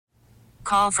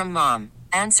Call from mom.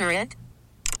 Answer it.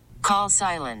 Call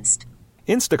silenced.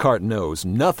 Instacart knows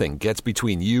nothing gets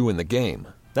between you and the game.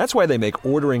 That's why they make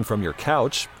ordering from your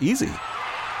couch easy.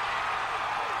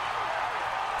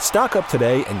 Stock up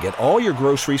today and get all your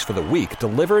groceries for the week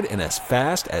delivered in as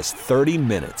fast as 30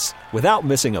 minutes without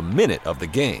missing a minute of the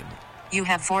game. You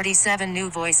have 47 new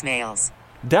voicemails.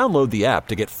 Download the app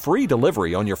to get free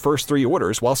delivery on your first 3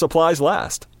 orders while supplies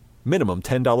last. Minimum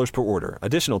 $10 per order.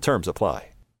 Additional terms apply.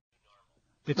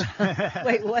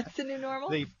 Wait, what's the new normal?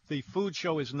 The food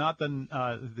show is not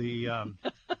the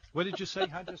what did you say?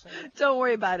 How did you say that? Don't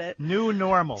worry about it. New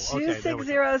normal. Okay,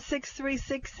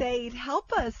 260-6368.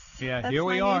 Help us. Yeah, That's here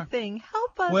we my are. new thing.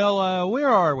 Help us. Well, where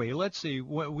are we? Let's see.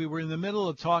 We were in the middle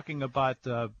of talking about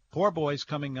poor boys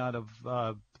coming out of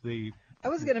the I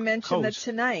was going to mention coast. that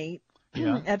tonight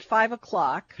Yeah. at 5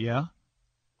 o'clock Yeah.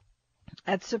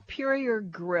 at Superior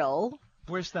Grill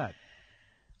Where's that?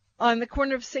 on the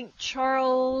corner of St.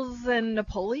 Charles and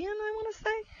Napoleon, I want to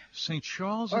say. St.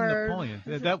 Charles Or and Napoleon.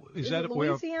 Is Is it that where?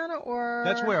 Louisiana or?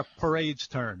 That's where parades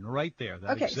turn, right there.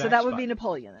 That Okay, so exact that would spot. be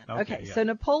Napoleon then. Okay, yeah. So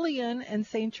Napoleon and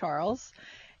St. Charles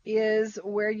is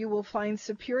where you will find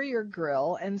Superior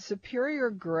Grill, and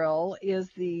Superior Grill is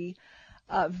the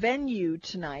venue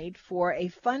tonight for a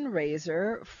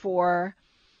fundraiser for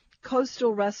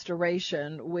Coastal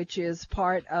Restoration, which is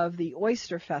part of the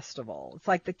Oyster Festival. It's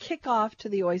like the kickoff to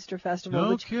the Oyster Festival,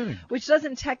 No kidding. which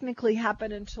doesn't technically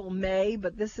happen until May,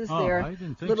 but this is their I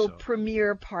didn't think little so.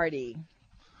 premiere party.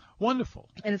 Wonderful.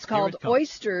 And it's Here called it comes.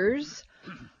 Oysters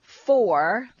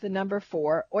for, the number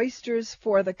 4, Oysters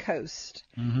for the Coast.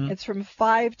 Mhm. It's from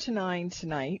 5 to 9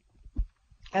 tonight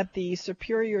at the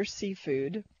Superior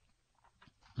Seafood.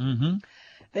 Mm-hmm.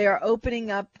 They are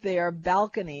opening up their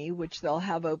balcony, which they'll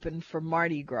have open for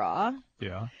Mardi Gras.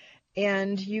 Yeah.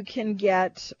 And you can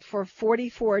get for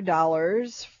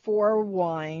 $44 4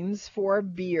 wines, 4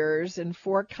 beers, and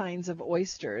 4 kinds of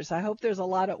oysters. I hope there's a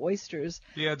lot of oysters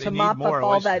Yeah, they to need mop more up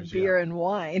all that oysters, beer yeah. and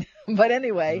wine. But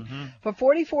anyway, Mm-hmm. for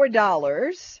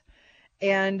 $44,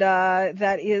 and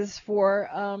that is for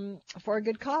a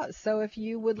good cause. So if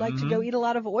you would like to Mm-hmm. go eat a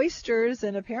lot of oysters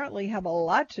and apparently have a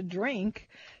lot to drink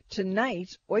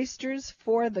tonight, Oysters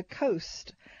for the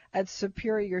Coast at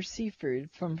Superior Seafood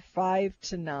from 5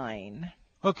 to 9.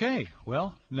 Okay,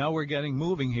 well, now we're getting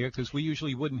moving here because we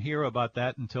usually wouldn't hear about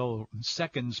that until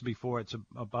seconds before it's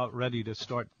about ready to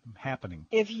start happening.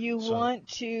 If you So- want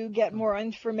to get more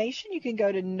information, you can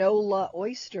go to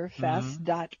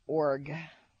nolaoysterfest.org.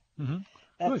 Mm-hmm.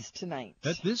 That's tonight.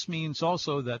 This means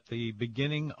also that the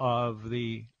beginning of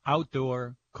the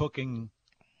outdoor cooking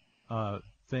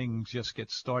thing just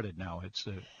gets started now. It's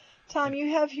Tom, you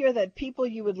have here that people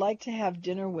you would like to have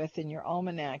dinner with in your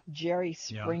almanac. Jerry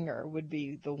Springer would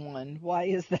be the one. Why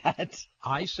is that?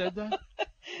 I said that?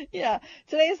 Yeah.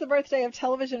 Today is the birthday of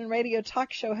television and radio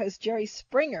talk show host Jerry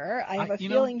Springer. I have a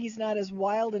feeling he's not as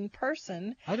wild in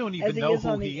person I don't as even he know is who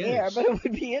on the he air, is. but it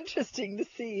would be interesting to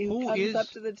see who comes up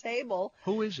to the table.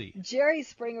 Who is he? Jerry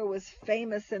Springer was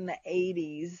famous in the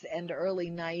 80s and early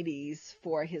 90s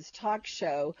for his talk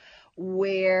show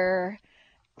where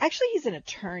actually he's an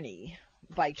attorney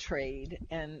by trade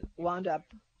and wound up.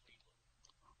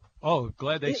 Oh,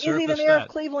 glad they Is he the surfaced mayor that. of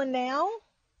Cleveland now?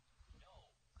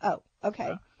 Oh,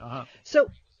 okay. Uh-huh.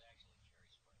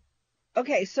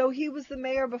 So he was the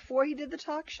mayor before he did the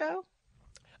talk show?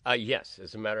 Yes,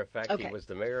 as a matter of fact, Okay. he was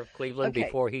the mayor of Cleveland Okay.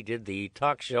 before he did the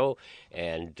talk show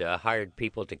and hired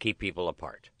people to keep people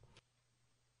apart.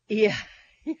 Yeah.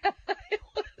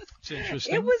 It's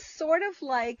interesting. It was sort of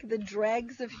like the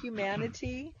dregs of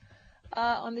humanity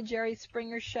on the Jerry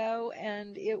Springer show,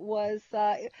 and it was, you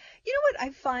know what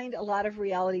I find a lot of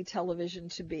reality television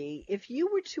to be? If you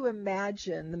were to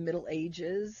imagine the Middle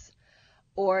Ages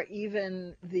or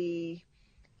even the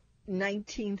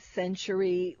 19th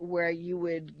century where you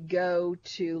would go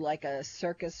to like a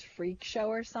circus freak show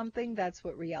or something, that's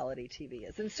what reality TV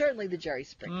is. And certainly the Jerry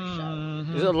Springer show.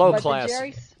 It was a low But the class.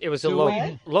 Jerry- It was a Do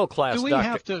low class. do we Dr.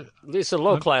 have to- It's a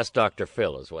low class Dr.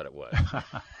 Phil, is what it was.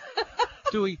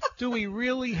 Do we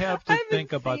really have to I haven't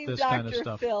think about seen this Dr. kind of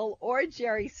stuff? Phil or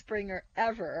Jerry Springer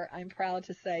ever, I'm proud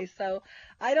to say. So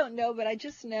I don't know, but I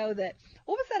just know that.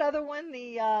 What was that other one?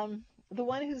 The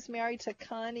one who's married to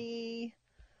Connie,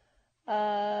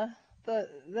 who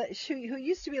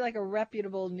used to be like a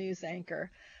reputable news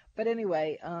anchor. But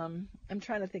anyway, I'm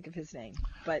trying to think of his name.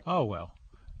 But Oh well,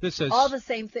 this is all the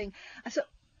same thing. So.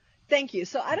 Thank you.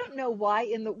 So I don't know why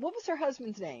what was her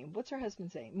husband's name? What's her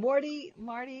husband's name? Marty?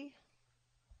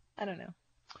 I don't know.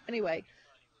 Anyway.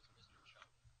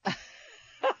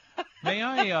 May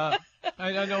I?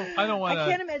 I don't want to. I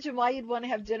can't imagine why you'd want to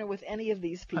have dinner with any of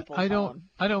these people. I Tom.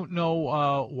 don't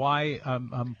know why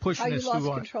I'm pushing How you this lost too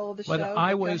hard. control of the But show?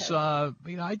 I Go was,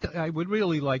 ahead. I would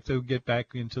really like to get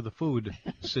back into the food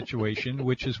situation,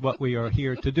 which is what we are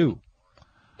here to do.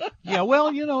 Yeah, well,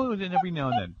 every now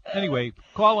and then. Anyway,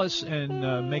 call us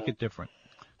and make it different.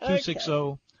 Okay.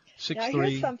 260-63. Now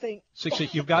here's something.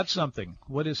 68. You've got something.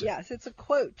 What is it? Yes, it's a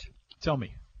quote Tell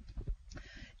me.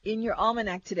 in your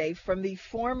almanac today from the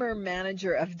former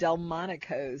manager of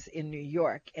Delmonico's in New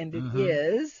York, and it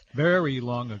is, Very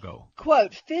long ago.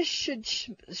 quote, fish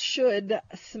should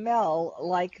smell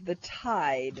like the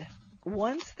tide.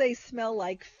 Once they smell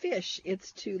like fish,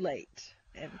 it's too late,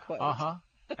 end quote. Uh-huh.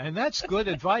 And that's good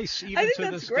advice even I think to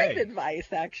that's this great day.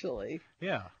 advice, actually.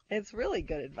 Yeah. It's really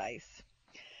good advice.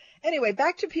 Anyway,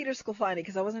 back to Peter Sclafani,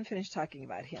 because I wasn't finished talking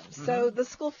about him. So the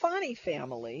Sclafani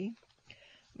family,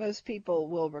 most people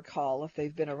will recall if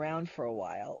they've been around for a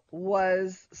while,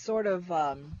 was sort of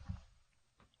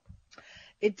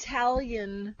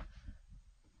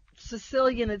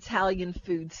Sicilian Italian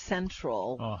food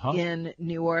central Uh-huh. in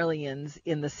New Orleans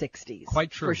in the 60s.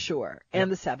 Quite true. For sure. And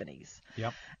the 70s.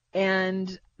 Yep.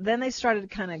 And then they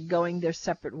started kind of going their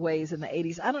separate ways in the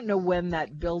 80s. I don't know when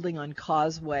that building on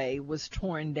Causeway was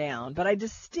torn down, but I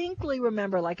distinctly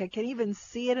remember, like I can even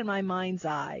see it in my mind's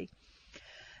eye.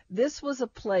 This was a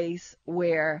place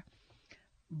where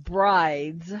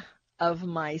brides of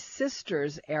my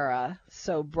sister's era,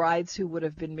 so brides who would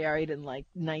have been married in like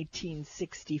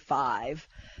 1965,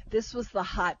 this was the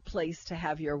hot place to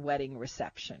have your wedding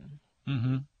reception.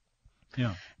 Mm-hmm.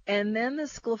 Yeah. And then the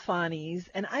Sclafanis,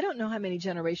 and I don't know how many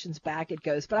generations back it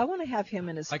goes, but I want to have him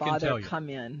and his I can father tell you. come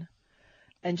in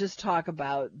and just talk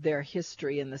about their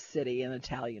history in the city and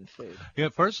Italian food. Yeah,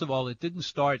 first of all, it didn't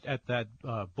start at that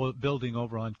building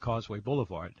over on Causeway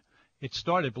Boulevard. It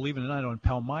started, believe it or not, on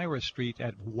Palmyra Street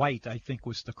at White, I think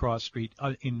was the cross street,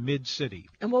 in mid-city.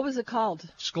 And what was it called?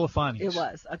 Sclafani's. It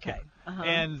was, okay. Uh-huh.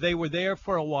 And they were there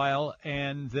for a while,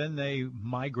 and then they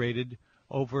migrated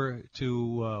over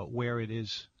to where it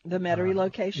is. The Metairie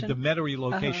location? The Metairie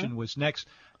location was next,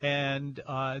 and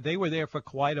they were there for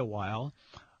quite a while.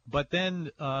 But then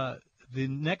the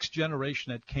next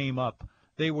generation that came up,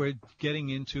 they were getting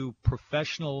into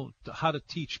professional, how to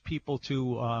teach people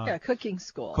to cooking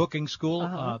school. Cooking school.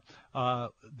 Uh-huh.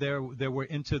 They were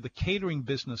into the catering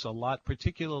business a lot,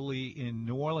 particularly in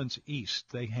New Orleans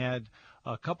East. They had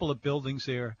a couple of buildings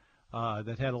there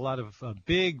that had a lot of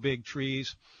big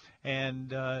trees,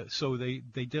 and so they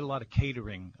did a lot of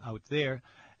catering out there.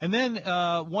 And then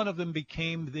one of them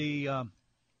became the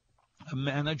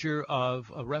manager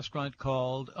of a restaurant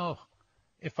called,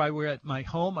 if I were at my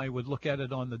home, I would look at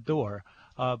it on the door.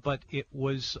 But it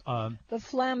was the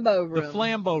Flambeau Room. The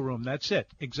Flambeau Room, that's it.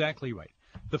 Exactly right.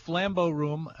 The Flambeau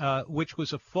Room, which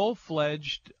was a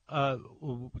full-fledged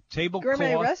tablecloth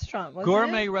gourmet restaurant, wasn't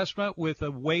gourmet it? restaurant with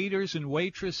waiters and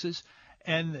waitresses.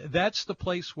 And that's the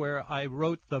place where I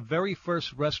wrote the very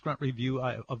first restaurant review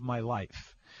of my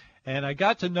life. And I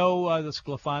got to know the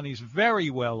Sclafanis very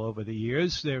well over the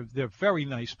years. They're very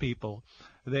nice people.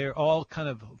 They're all kind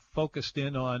of focused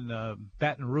in on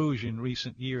Baton Rouge in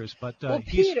recent years. But well,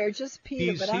 Peter,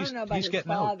 but I don't know about his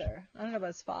father. I don't know about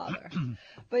his father.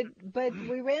 but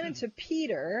we ran into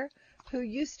Peter, who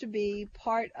used to be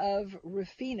part of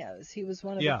Rufino's. He was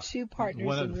one of the two partners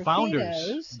one of in the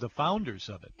Rufino's. the founders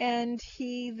of it. And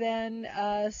he then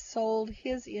sold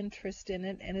his interest in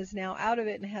it and is now out of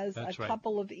it and has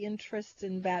couple of interests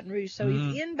in Baton Rouge. So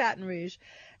he's in Baton Rouge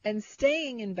and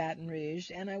staying in Baton Rouge.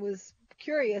 And I was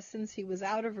curious, since he was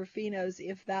out of Rufino's,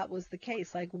 if that was the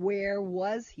case. Like, where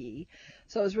was he?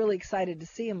 So I was really excited to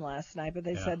see him last night. But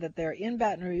they said that they're in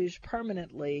Baton Rouge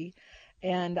permanently.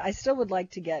 And I still would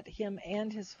like to get him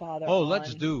and his father on.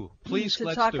 Let's do. Please, to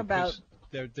let's talk do. about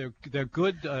They're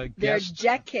good their guests.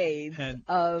 decades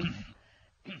of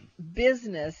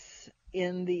business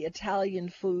in the Italian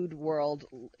food world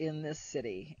in this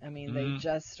city. I mean, they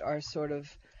just are sort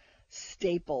of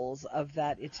staples of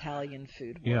that Italian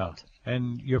food world. Yeah,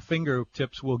 and your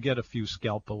fingertips will get a few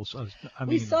scalpels.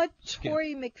 We saw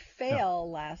Tori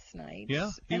McPhail last night.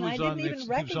 Yeah, and I didn't even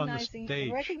recognize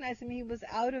him. He was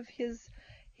out of his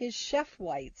chef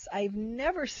whites. I've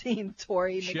never seen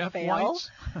Tori chef McPhail whites?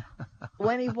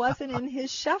 when he wasn't in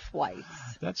his chef whites.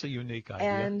 That's a unique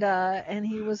idea. And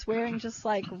he was wearing just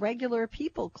like regular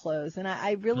people clothes, and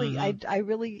I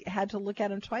really had to look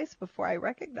at him twice before I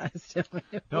recognized him.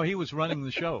 No, he was running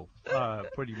the show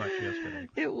pretty much yesterday.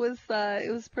 It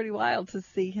was pretty wild to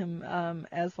see him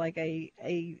as like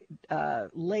a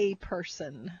lay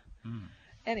person.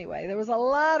 Anyway, there was a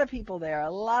lot of people there,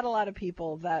 a lot of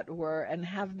people that were and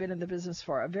have been in the business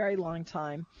for a very long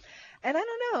time. And I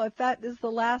don't know if that is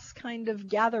the last kind of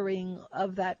gathering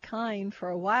of that kind for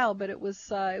a while, but it was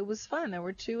fun. There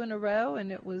were 2 in a row,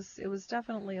 and it was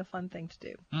definitely a fun thing to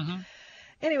do. Mm-hmm.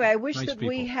 Anyway, I wish Nice that people.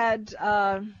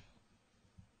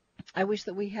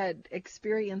 we had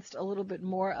experienced a little bit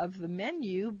more of the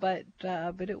menu, but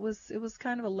it was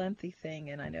kind of a lengthy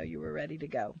thing, and I know you were ready to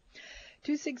go.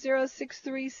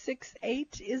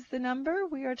 260-6368 is the number.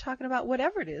 We are talking about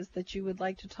whatever it is that you would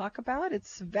like to talk about.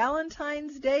 It's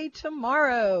Valentine's Day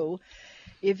tomorrow.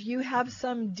 If you have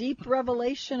some deep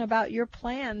revelation about your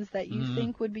plans that you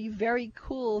think would be very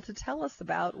cool to tell us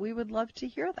about, we would love to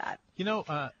hear that. You know,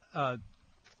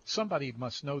 somebody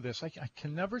must know this. I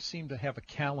can never seem to have a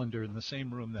calendar in the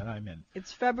same room that I'm in.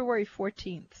 It's February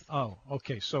 14th. Oh,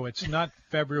 okay. So it's not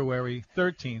February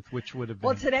 13th, which would have been.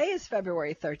 Well, today is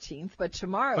February 13th, but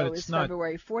tomorrow it's is not-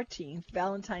 February 14th,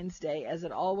 Valentine's Day, as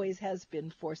it always has been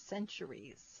for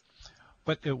centuries.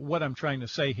 But what I'm trying to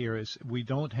say here is we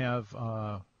don't have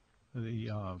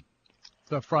the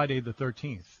Friday the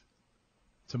 13th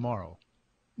tomorrow.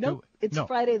 Nope, it's no.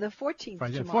 Friday the 14th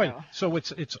Friday the tomorrow. 14th. So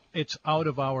it's out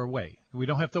of our way. We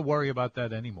don't have to worry about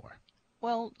that anymore.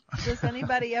 Well, does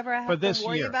anybody ever have this to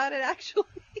worry year. about it, actually?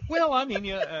 Well, I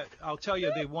mean, I'll tell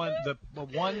you, the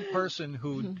one person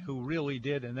who really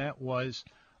did, and that was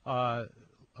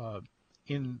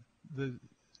in the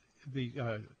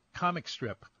comic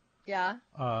strip Yeah.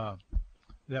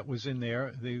 that was in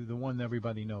there, the one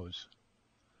everybody knows.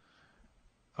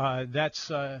 That's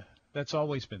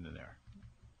always been in there.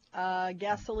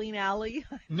 Gasoline Alley.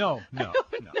 No. I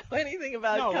don't know anything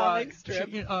about comic strip.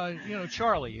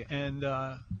 Charlie and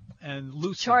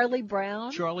Lucy. Charlie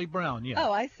Brown? Charlie Brown, yeah.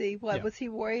 Oh, I see. What, Yeah. was he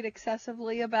worried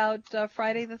excessively about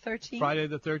Friday the 13th? Friday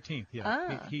the 13th, yeah.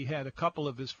 Ah. He had a couple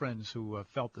of his friends who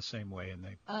felt the same way, and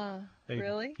they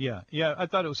really? Yeah. I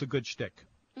thought it was a good shtick.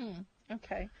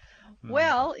 Okay.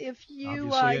 Well, if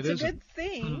you, Obviously it's it a isn't. good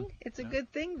thing. It's a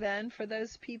good thing then for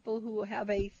those people who have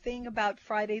a thing about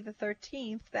Friday the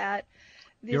 13th that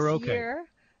You're okay.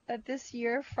 this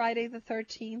year, Friday the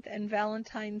 13th and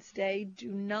Valentine's Day do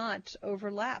not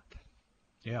overlap.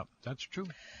 Yeah, that's true.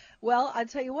 Well, I'll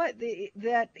tell you what,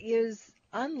 that is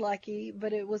unlucky,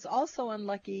 but it was also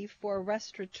unlucky for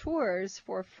restaurateurs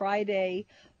for Friday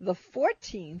the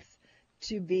 14th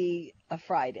to be a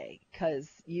Friday,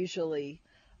 because usually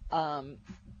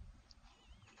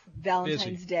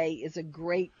Valentine's Day is a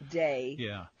great day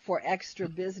Yeah. for extra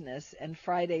business, and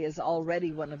Friday is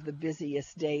already one of the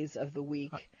busiest days of the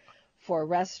week for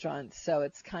restaurants, so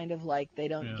it's kind of like they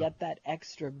don't get that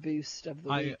extra boost of the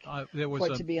week There was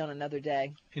for it to be on another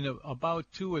day.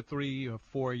 about 2 or 3 or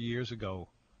 4 years ago,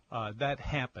 that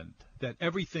happened, that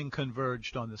everything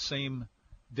converged on the same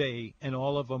day, and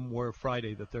all of them were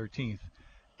Friday the 13th.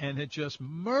 And it just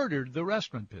murdered the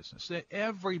restaurant business.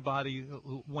 Everybody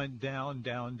went down,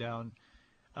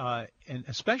 and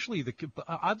especially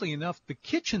oddly enough, the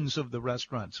kitchens of the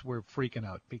restaurants were freaking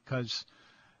out because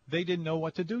they didn't know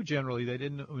what to do. Generally, they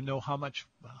didn't know how much.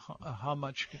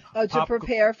 To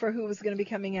prepare for who was going to be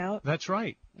coming out. That's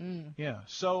right. Yeah.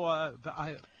 So,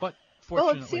 but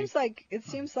Well, fortunately, it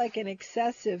seems like an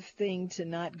excessive thing to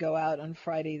not go out on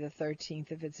Friday the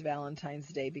 13th if it's Valentine's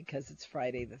Day because it's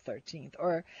Friday the 13th,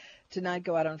 or to not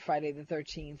go out on Friday the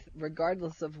 13th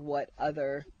regardless of what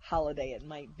other holiday it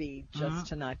might be, just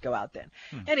to not go out then.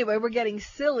 Anyway, we're getting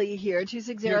silly here.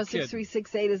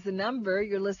 260-6368 is the number.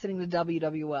 You're listening to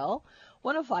WWL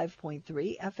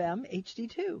 105.3 FM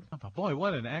HD2. oh, boy,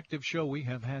 what an active show we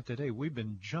have had today. We've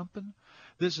been jumping.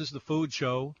 This is the food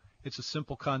show. It's a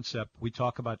simple concept. We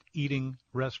talk about eating,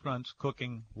 restaurants,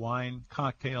 cooking, wine,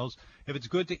 cocktails. If it's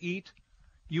good to eat,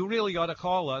 you really ought to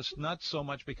call us, not so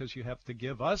much because you have to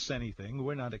give us anything.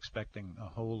 We're not expecting a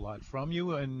whole lot from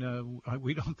you, and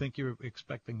we don't think you're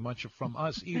expecting much from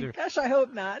us either. Gosh, I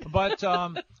hope not. But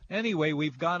anyway,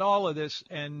 we've got all of this,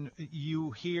 and you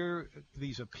hear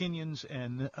these opinions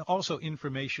and also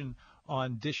information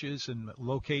on dishes and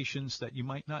locations that you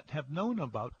might not have known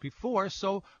about before.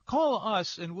 So call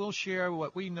us, and we'll share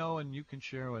what we know, and you can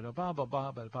share what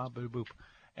boop.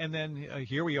 And then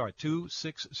here we are,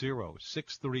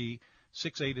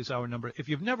 260-6368 is our number. If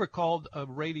you've never called a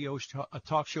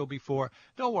talk show before,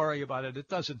 don't worry about it. It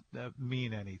doesn't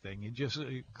mean anything. You just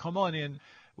come on in.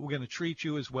 We're going to treat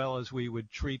you as well as we would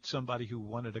treat somebody who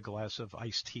wanted a glass of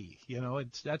iced tea.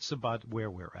 That's about where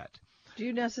we're at. Do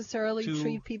you necessarily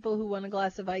treat people who want a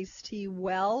glass of iced tea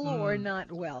well or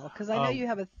not well? Because I know you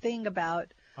have a thing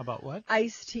about what?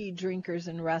 Iced tea drinkers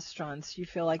in restaurants. You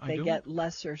feel like they get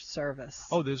lesser service.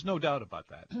 Oh, there's no doubt about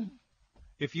that.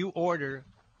 If you order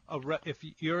if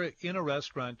you're in a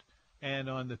restaurant and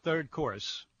on the third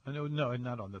course, no,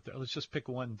 not on the third. Let's just pick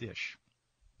one dish,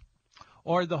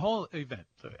 or the whole event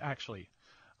actually,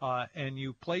 and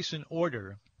you place an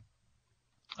order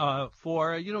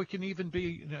for, it can even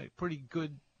be pretty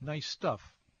good, nice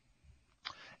stuff.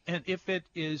 And if it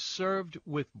is served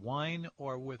with wine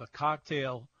or with a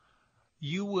cocktail,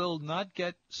 you will not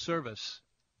get service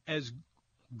as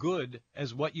good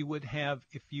as what you would have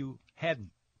if you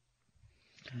hadn't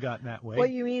gotten that way. What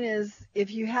you mean is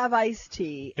if you have iced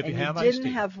tea and you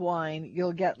didn't have wine,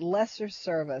 you'll get lesser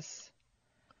service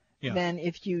than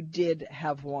if you did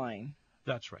have wine.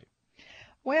 That's right.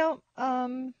 Well,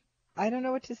 I don't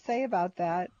know what to say about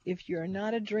that. If you're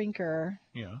not a drinker,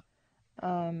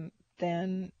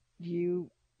 then you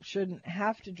shouldn't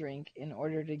have to drink in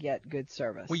order to get good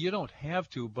service. Well, you don't have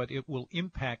to, but it will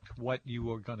impact what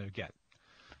you are going to get.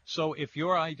 So if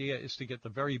your idea is to get the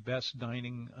very best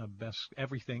dining, best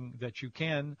everything that you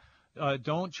can,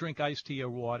 don't drink iced tea or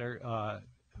water.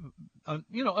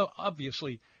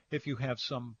 Obviously, if you have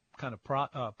some kind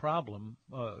of problem,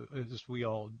 as we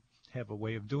all have a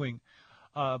way of doing,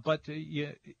 but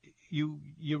you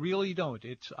really don't.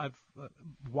 I've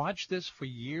watched this for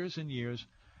years and years.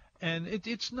 And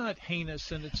it's not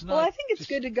heinous, and it's not. Well, I think it's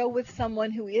good to go with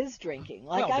someone who is drinking.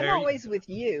 I'm always with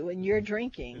you, and you're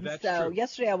drinking. That's so true.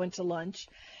 Yesterday I went to lunch,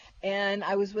 and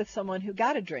I was with someone who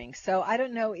got a drink. So I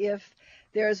don't know if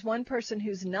there's one person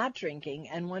who's not drinking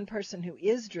and one person who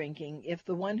is drinking, if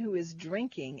the one who is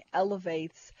drinking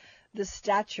elevates the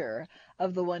stature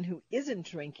of the one who isn't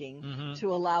drinking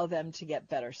to allow them to get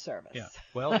better service. Yeah.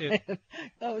 Well,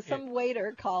 some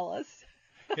waiter call us.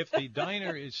 If the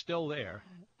diner is still there,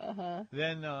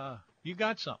 then you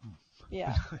got something.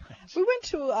 Yeah. We went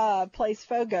to a place,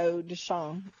 Fogo de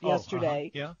Chão,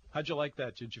 yesterday. Yeah. How'd you like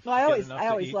that? Did you I always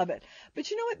eat? love it. But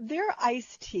you know what? Their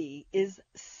iced tea is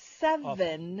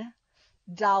 $7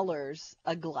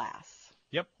 a glass.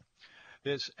 Yep.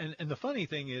 And the funny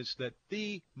thing is that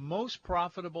the most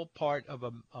profitable part of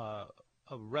a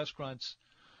restaurant's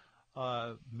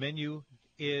menu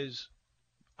is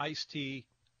iced tea,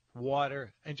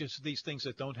 water, and just these things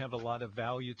that don't have a lot of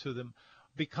value to them,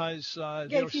 because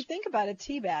if you think about a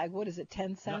tea bag, what is it,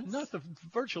 10 cents?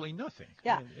 Virtually nothing.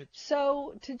 Yeah. I mean,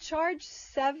 so to charge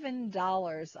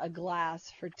 $7 a glass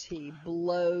for tea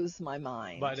blows my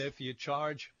mind. But if you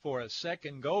charge for a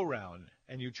second go round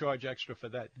and you charge extra for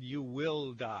that, you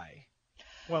will die.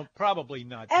 Well, probably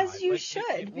not. As you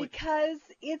should, because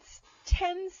it's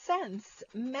 10 cents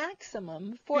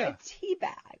maximum for a tea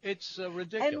bag. It's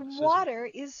ridiculous. And water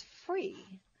is free.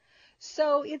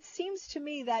 So it seems to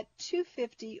me that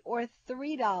 $2.50 or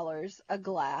 $3 a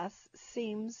glass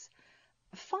seems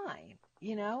fine.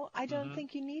 I don't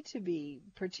think you need to be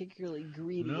particularly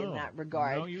greedy in that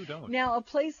regard. No, you don't. Now, a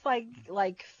place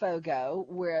like Fogo,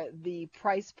 where the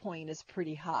price point is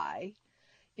pretty high,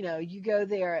 you go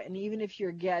there, and even if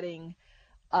you're getting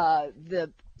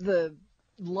the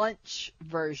lunch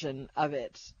version of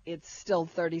it, it's still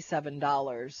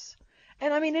 $37.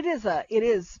 And I mean, it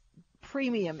is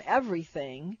premium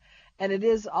everything, and it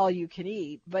is all you can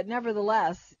eat. But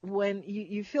nevertheless, when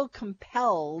you feel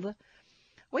compelled,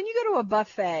 when you go to a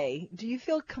buffet, do you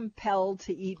feel compelled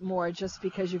to eat more just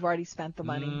because you've already spent the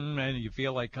money? And you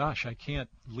feel like, gosh, I can't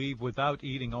leave without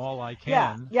eating all I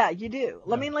can. Yeah, you do.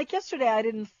 I mean, like yesterday, I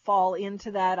didn't fall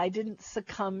into that. I didn't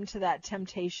succumb to that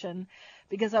temptation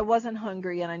because I wasn't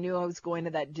hungry and I knew I was going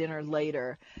to that dinner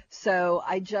later. So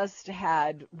I just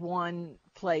had one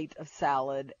plate of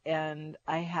salad, and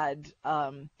I had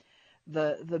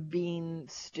the bean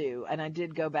stew, and I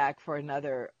did go back for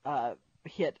another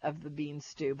hit of the bean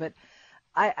stew. But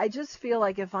I just feel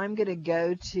like if I'm going to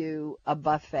go to a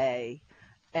buffet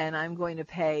and I'm going to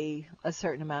pay a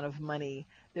certain amount of money,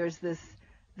 there's this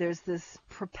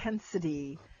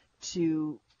propensity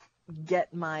to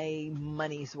get my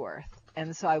money's worth,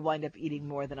 and so I wind up eating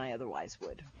more than I otherwise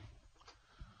would.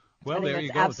 Well, there you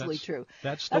go. That's absolutely true.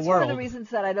 That's one world. of the reasons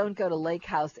that I don't go to Lake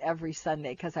House every Sunday,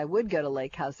 because I would go to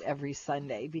Lake House every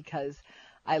Sunday because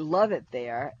I love it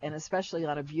there, and especially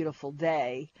on a beautiful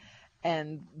day,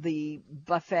 and the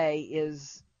buffet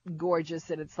is gorgeous,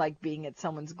 and it's like being at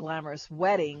someone's glamorous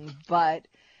wedding, but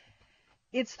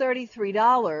it's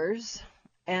 $33,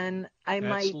 and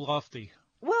That's lofty.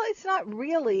 Well, it's not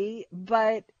really,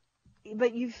 but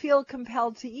you feel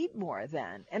compelled to eat more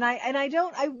then. And I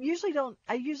usually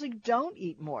don't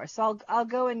eat more. So I'll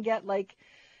go and get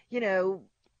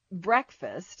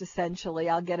breakfast essentially.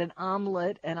 I'll get an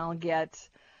omelet and I'll get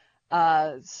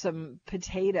some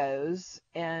potatoes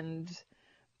and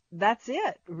that's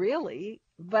it, really.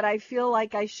 But I feel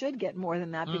like I should get more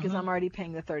than that because I'm already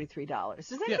paying the $33.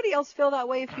 Does anybody else feel that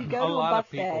way if you go to a lot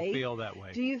buffet? of people feel that way.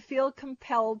 Do you feel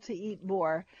compelled to eat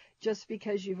more just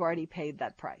because you've already paid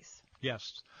that price?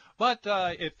 Yes. But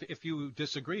if you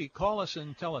disagree, call us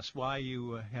and tell us why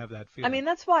you have that feeling. I mean,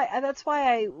 that's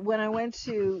why when I went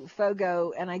to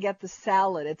Fogo and I get the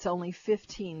salad, it's only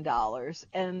 $15,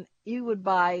 and you would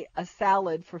buy a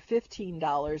salad for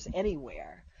 $15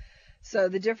 anywhere. So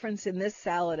the difference in this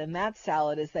salad and that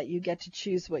salad is that you get to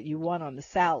choose what you want on the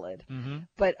salad.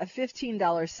 But a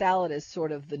 $15 salad is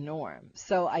sort of the norm.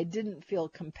 So I didn't feel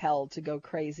compelled to go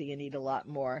crazy and eat a lot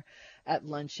more at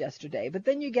lunch yesterday. But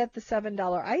then you get the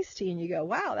 $7 iced tea and you go,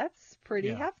 wow, that's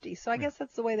pretty hefty. So I guess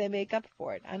that's the way they make up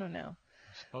for it. I don't know.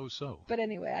 Suppose so. But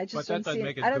anyway, I just don't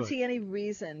see any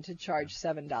reason to charge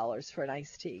 $7 for an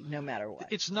iced tea, no matter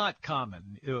what. It's not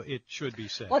common. It should be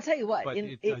said. Well, I'll tell you what. But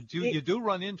you do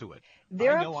run into it.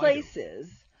 There are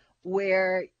places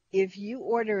where if you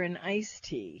order an iced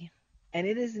tea and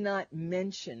it is not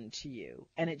mentioned to you,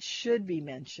 and it should be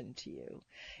mentioned to you,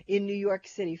 in New York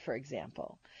City, for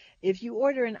example, if you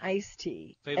order an iced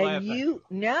tea and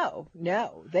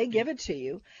they give it to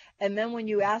you, and then when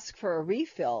you ask for a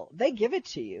refill, they give it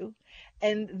to you,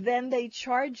 and then they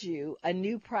charge you a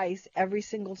new price every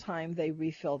single time they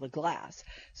refill the glass.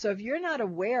 So if you're not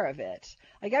aware of it,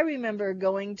 like I remember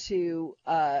going to,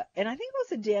 and I think it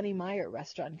was a Danny Meyer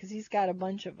restaurant because he's got a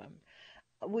bunch of them.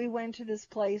 We went to this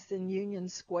place in Union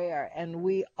Square, and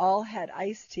we all had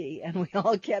iced tea, and we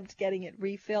all kept getting it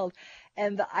refilled,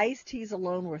 and the iced teas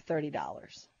alone were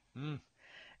 $30.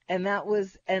 And that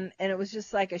was, and it was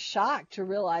just like a shock to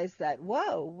realize that,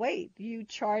 whoa, wait, you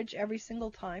charge every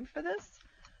single time for this?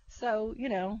 So,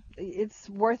 it's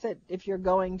worth it if you're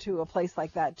going to a place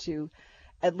like that to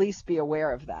at least be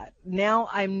aware of that. Now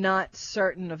I'm not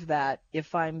certain of that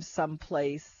if I'm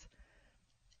someplace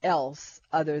else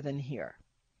other than here.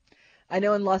 I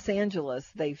know in Los Angeles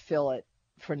they fill it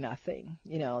for nothing.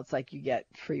 It's like you get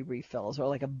free refills or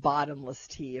like a bottomless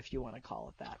tea, if you want to call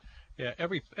it that. Yeah,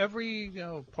 every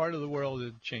part of the world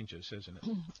it changes, isn't it?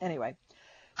 Anyway,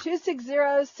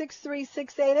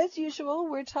 260-6368. As usual,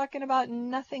 we're talking about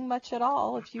nothing much at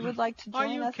all. If you would like to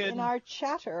join us in our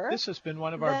chatter, this has been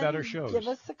one of our better shows. Give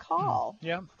us a call.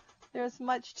 Yeah. There's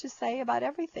much to say about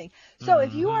everything. So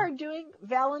if you are doing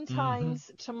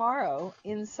Valentine's tomorrow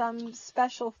in some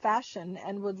special fashion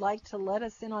and would like to let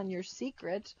us in on your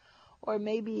secret, or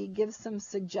maybe give some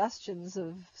suggestions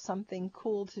of something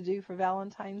cool to do for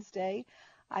Valentine's Day,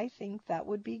 I think that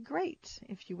would be great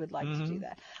if you would like to do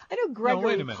that. I know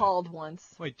Gregory called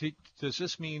once. Wait, does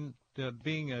this mean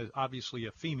being obviously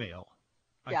a female?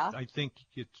 Yeah. I think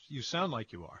you sound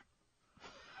like you are.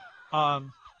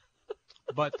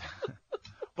 But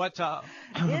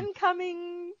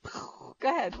incoming. Go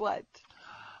ahead. What?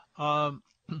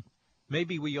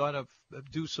 Maybe we ought to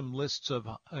do some lists of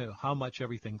how much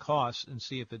everything costs and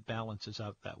see if it balances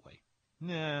out that way.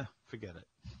 Nah, forget it.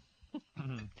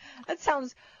 That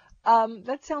sounds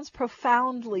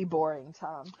profoundly boring,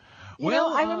 Tom.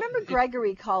 I remember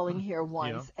Gregory calling here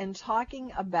once and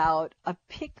talking about a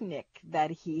picnic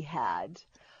that he had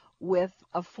with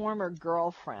a former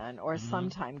girlfriend or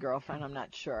sometime girlfriend, I'm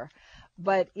not sure.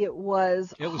 But it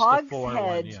was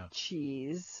hogshead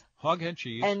cheese. Hoghead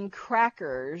cheese. And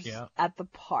crackers at the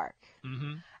park.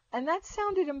 And that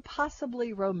sounded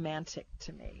impossibly romantic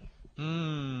to me.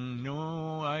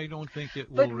 No, I don't think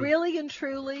it will. But really and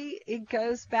truly, it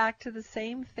goes back to the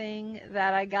same thing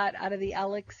that I got out of the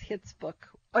Alex Hitz book.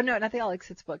 Oh, no, not the Alex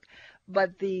Hitz book,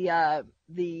 but the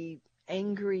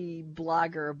Angry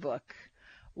Blogger book,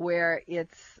 where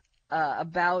it's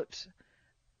about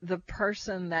the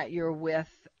person that you're with,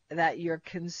 that you're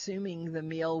consuming the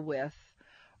meal with,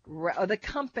 or the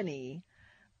company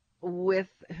with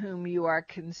whom you are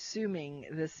consuming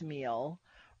this meal,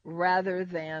 rather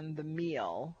than the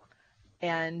meal,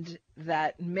 and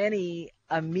that many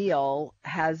a meal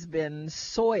has been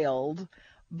soiled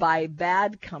by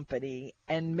bad company,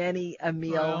 and many a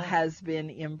meal has been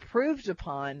improved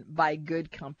upon by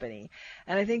good company.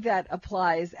 And I think that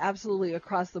applies absolutely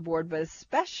across the board, but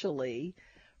especially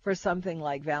for something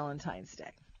like Valentine's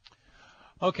Day.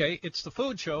 Okay, it's the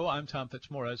Food Show. I'm Tom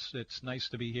Fitzmaurice. It's nice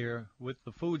to be here with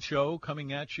the Food Show,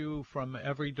 coming at you from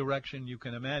every direction you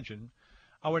can imagine.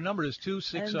 Our number is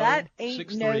 260-6368. That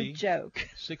ain't no joke.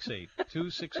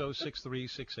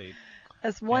 260-6368.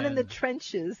 As one in the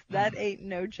trenches, that ain't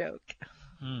no joke.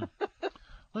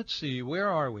 Let's see, where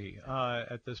are we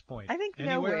at this point? I think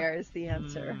Anywhere? Nowhere is the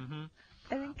answer.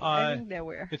 I think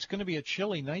nowhere. It's going to be a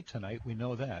chilly night tonight. We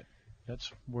know that.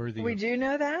 That's worthy. We do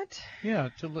know that? Yeah.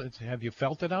 Have you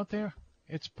felt it out there?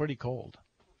 It's pretty cold.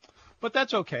 But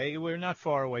that's okay. We're not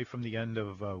far away from the end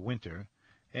of winter,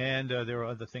 and there are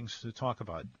other things to talk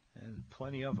about, and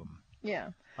plenty of them. Yeah.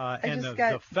 And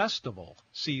the festival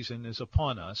season is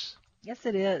upon us. Yes,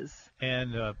 it is.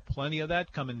 And plenty of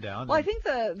that coming down. Well, I think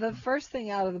the first thing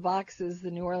out of the box is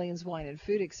the New Orleans Wine and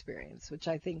Food Experience, which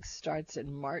I think starts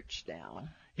in March now.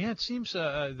 Yeah, it seems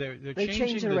they're they changing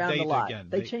change it the around date a lot. again.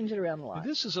 They change it around a lot.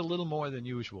 This is a little more than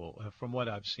usual from what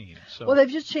I've seen. So, well,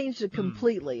 they've just changed it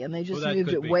completely, and they just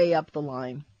moved it way up the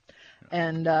line.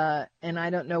 And I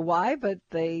don't know why, but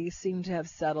they seem to have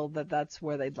settled that that's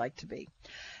where they'd like to be.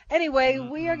 Anyway,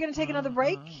 we are going to take another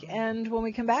break, and when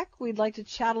we come back, we'd like to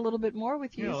chat a little bit more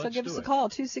with you. So give us a call,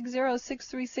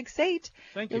 260-6368.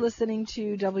 Thank you. You're listening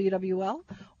to WWL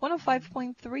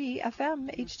 105.3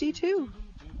 FM HD2.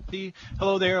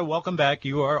 Hello there. Welcome back.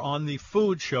 You are on the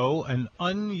Food Show, an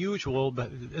unusual, but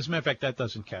as a matter of fact, that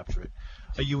doesn't capture it.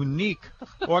 A unique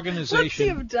organization. Let's see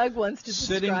if Doug wants to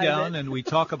describe sitting down, it. and we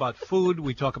talk about food,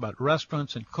 we talk about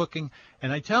restaurants and cooking.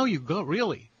 And I tell you,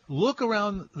 really, look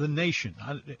around the nation,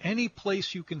 any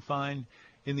place you can find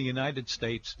in the United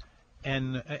States,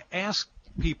 and ask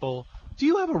people, do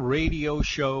you have a radio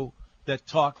show that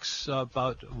talks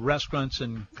about restaurants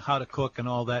and how to cook and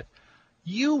all that?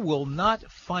 You will not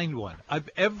find one.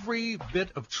 Every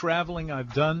bit of traveling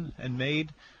I've done and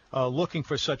made, looking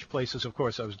for such places, of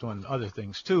course I was doing other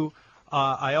things too,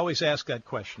 I always ask that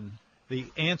question. The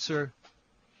answer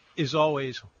is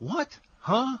always, what?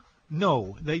 Huh?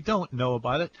 No, they don't know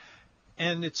about it.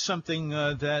 And it's something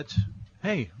that,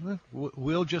 hey,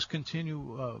 we'll just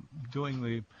continue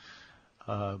doing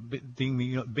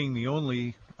being the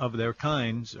only of their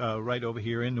kinds right over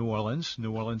here in New Orleans.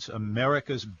 New Orleans,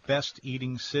 America's best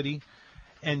eating city.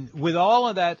 And with all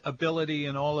of that ability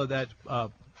and all of that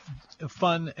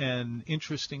fun and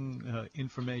interesting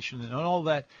information and all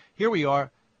that, here we are,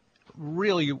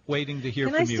 really waiting to hear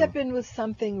from you. Can I step in with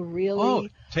something really? Oh,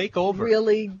 take over.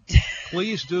 Really.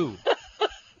 Please do.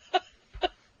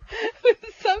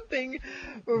 Something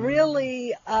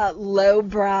really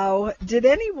lowbrow. Did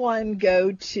anyone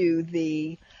go to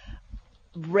the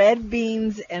red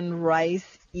beans and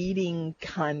rice eating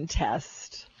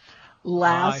contest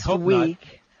last week,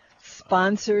 not.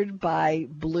 Sponsored by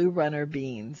Blue Runner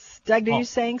Beans? Doug, are you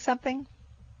saying something?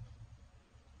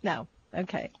 No.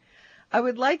 Okay. I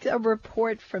would like a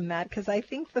report from that, because I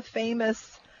think the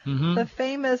famous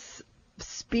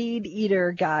speed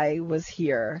eater guy was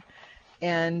here.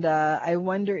 And I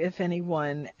wonder if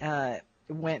anyone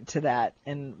went to that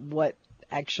and what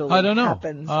actually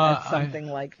happens at something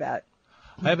like that.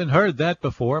 I haven't heard that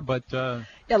before, but... Yeah,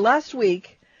 last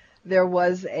week there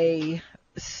was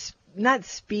not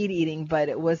speed eating, but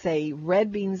it was a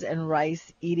red beans and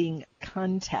rice eating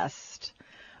contest,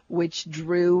 which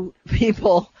drew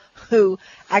people who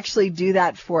actually do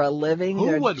that for a living.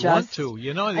 Who would want to?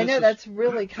 You know, I know that's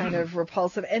really kind of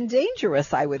repulsive and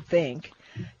dangerous, I would think,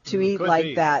 to eat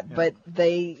like that, yeah. But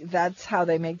that's how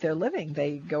they make their living.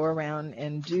 They go around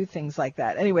and do things like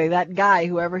that. Anyway, that guy,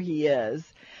 whoever he is,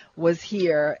 was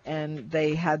here, and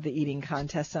they had the eating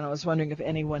contest, and I was wondering if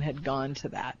anyone had gone to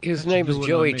that. His name is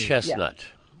Joey Chestnut. Yeah.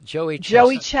 Joey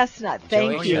Chestnut.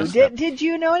 Thank you. Chestnut. Did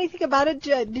you know anything about it?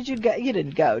 Did you go? You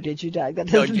didn't go, did you, Doug? That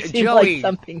doesn't seem like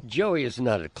something. Joey is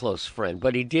not a close friend,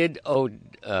 but he did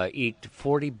eat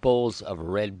 40 bowls of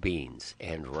red beans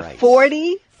and rice.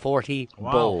 40? 40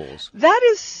 wow. bowls. That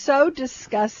is so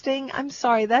disgusting. I'm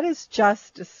sorry. That is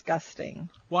just disgusting.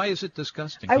 Why is it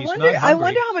disgusting? I wonder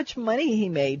how much money he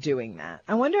made doing that.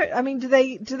 I wonder. I mean, do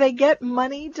they get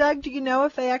money, Doug? Do you know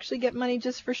if they actually get money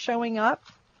just for showing up?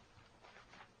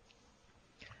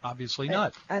 Obviously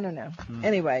not. I don't know.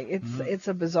 Anyway, it's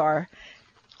a bizarre.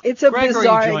 It's a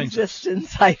bizarre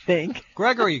existence, I think.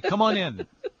 Gregory, come on in.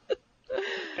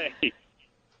 Hey.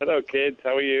 Hello, kids.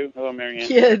 How are you? Hello, Marianne.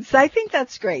 Kids. I think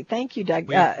that's great. Thank you, Doug.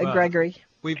 Gregory.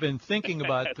 We've been thinking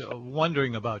about,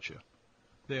 wondering about you.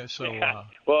 There, so.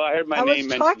 Well, I heard my name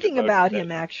mentioned. I was talking about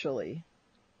him, actually.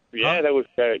 Yeah, that was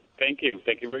good. Thank you.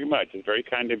 Thank you very much. It's very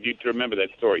kind of you to remember that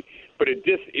story. But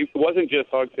it wasn't just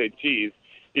hog say cheese.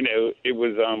 You know, it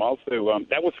was also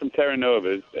that was from Terra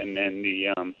Nova's, and then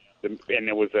and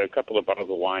there was a couple of bottles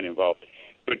of wine involved.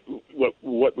 But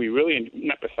what we really,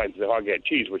 not besides the hog head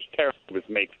cheese, which Terra Nova's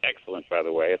makes excellent, by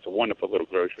the way. It's a wonderful little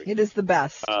grocery. It is the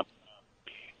best.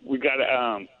 We got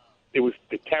it was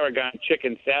the Tarragon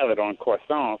chicken salad on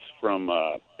croissants from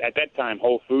at that time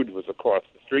Whole Foods was across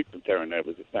the street from Terra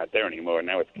Nova's. It's not there anymore.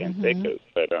 Now it's Canseco's.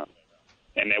 But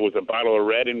and there was a bottle of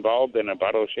red involved and a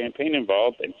bottle of champagne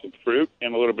involved and some fruit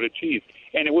and a little bit of cheese.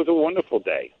 And it was a wonderful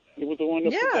day. It was a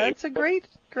wonderful day. Yeah, that's a great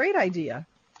idea.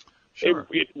 Sure.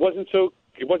 It wasn't so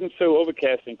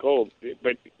overcast and cold,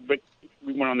 but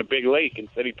we went on the big lake in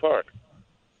City Park,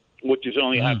 which is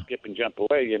only a hop, skip, and jump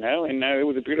away, you know. And it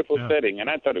was a beautiful setting, and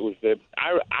I thought it was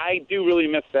I do really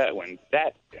miss that one.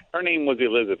 Her name was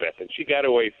Elizabeth, and she got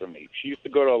away from me. She used to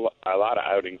go to a lot of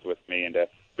outings with me, and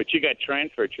but she got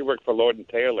transferred. She worked for Lord and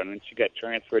Taylor, and then she got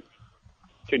transferred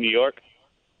to New York.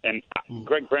 And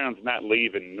Greg Brown's not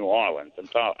leaving New Orleans. I'm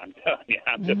telling you,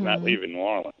 I'm just not leaving New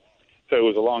Orleans. So it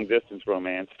was a long distance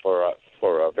romance for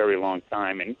a very long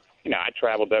time. And I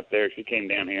traveled up there. She came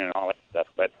down here and all that stuff.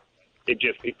 But it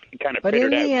kind of. But in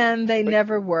the end, they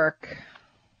never work.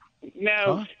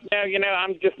 No,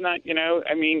 I'm just not.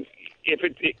 I mean, if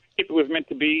it was meant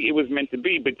to be, it was meant to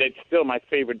be. But that's still my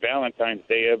favorite Valentine's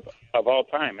Day of all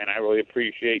time, and I really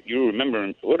appreciate you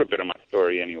remembering a little bit of my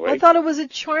story anyway. I thought it was a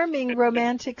charming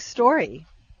romantic story.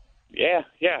 Yeah.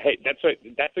 Hey,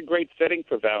 that's a great setting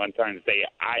for Valentine's Day.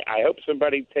 I hope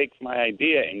somebody takes my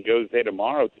idea and goes there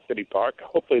tomorrow to City Park.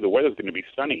 Hopefully the weather's going to be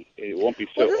sunny. It won't be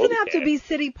so. Well, it doesn't overcast. have to be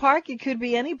City Park. It could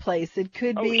be any place. It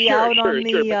could be sure, out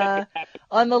sure,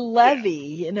 on the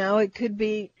levee. It could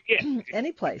be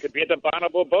any place. It could be at the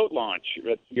Bonneville Boat Launch.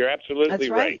 You're absolutely That's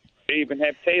right. They even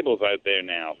have tables out there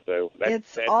now. So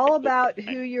It's all about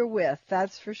who you're with.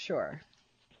 That's for sure.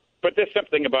 But there's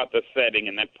something about the setting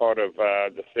and that part of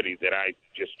the city that I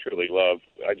just truly love.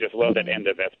 I just love that end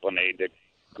of Esplanade that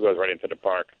goes right into the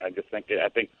park. I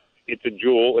think it's a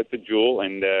jewel. It's a jewel,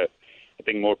 and I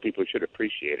think more people should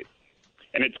appreciate it.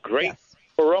 And it's great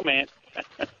for romance.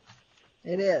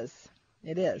 It is.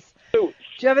 It is. So, do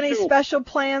you have any special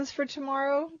plans for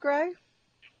tomorrow, Greg?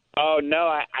 Oh no,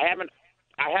 I haven't.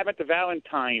 I haven't the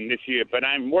Valentine this year, but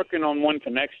I'm working on one for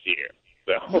next year.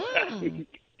 So.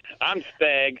 I'm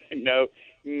stag. No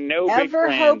ever big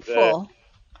plans. Hopeful.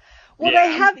 Well, yeah,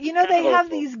 they have, they have hopeful.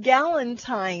 these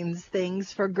Galentine's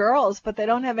things for girls, but they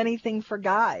don't have anything for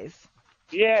guys.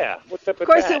 Yeah, what's up with that? Of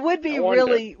course, that? it would be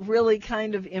really, really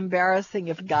kind of embarrassing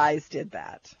if guys did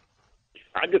that.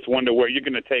 I just wonder where you're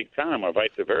going to take Tom, or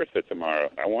vice versa tomorrow.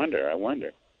 I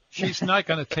wonder. She's not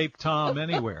going to take Tom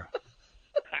anywhere.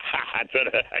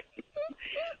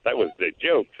 That was the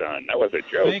joke, son. That was a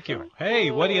joke. Thank you.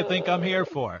 Hey, what do you think I'm here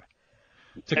for?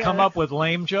 To come up with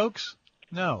lame jokes?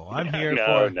 No, I'm here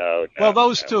for... No. Well,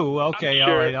 those two. Okay, sure,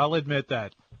 all right, I'll admit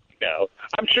that. No,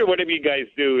 I'm sure whatever you guys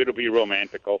do, it'll be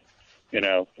romantical.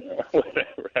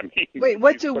 Whatever. I mean, wait,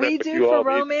 what do we do for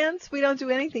romance? We don't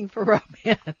do anything for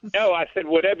romance. No, I said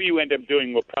whatever you end up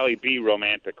doing will probably be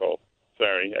romantical.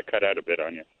 Sorry, I cut out a bit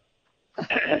on you.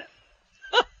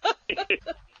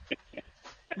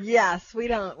 Yes, we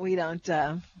don't.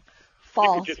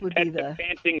 False just would pet be the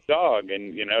panting dog,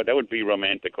 and that would be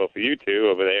romantical for you two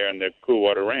over there in the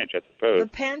Coolwater Ranch, I suppose. The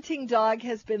panting dog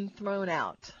has been thrown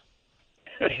out.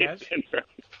 Yes?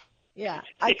 Yeah,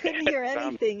 I couldn't hear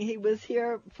anything. He was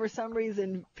here for some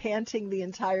reason panting the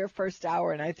entire first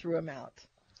hour, and I threw him out.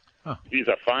 Huh. He's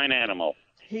a fine animal.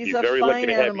 He's a very fine lucky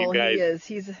to have animal. you guys.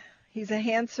 He is. He's a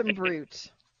handsome brute.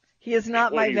 He is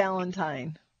not my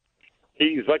Valentine.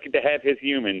 He's lucky to have his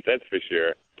humans, that's for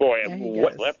sure. Boy,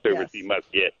 what leftovers he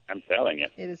must get, I'm telling you.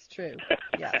 It is true,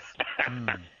 yes.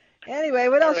 Anyway,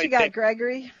 what else you got,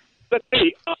 Gregory? Let's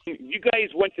see. You guys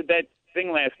went to that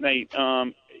thing last night.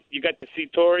 You got to see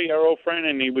Tori, our old friend,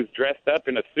 and he was dressed up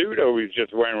in a suit, or he was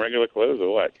just wearing regular clothes,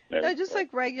 or what? No, just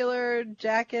like regular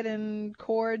jacket and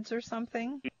cords or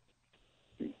something.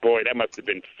 Boy, that must have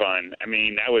been fun. I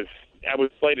mean, I was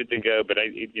slated to go, but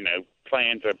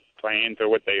plans are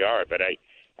what they are. But I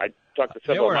talked to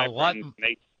several of my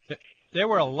friends. There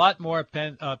were a lot more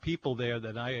people there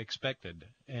than I expected,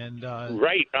 and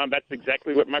right. That's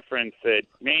exactly what my friend said.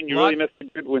 Man, you really missed a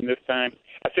good one this time.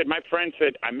 I said, my friend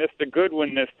said, I missed a good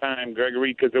one this time,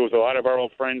 Gregory, because there was a lot of our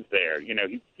old friends there.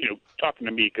 Talking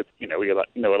to me because we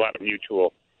know a lot of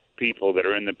mutual people that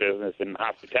are in the business and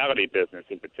hospitality business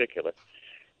in particular.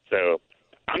 So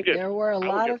there were a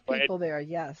lot of people there.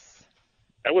 Yes.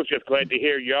 I was just glad to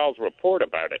hear y'all's report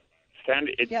about it.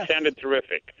 It sounded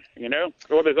terrific.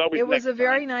 Well, there's always. It was a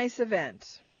very nice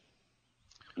event.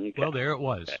 Okay. Well, there it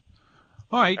was.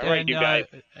 All right, you guys.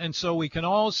 And so we can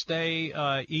all stay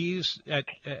at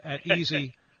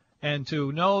easy, and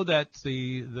to know that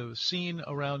the scene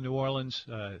around New Orleans,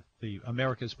 the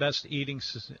America's best eating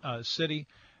city,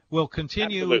 will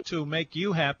continue to make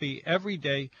you happy every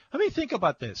day. I mean, think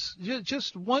about this.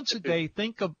 Just once a day,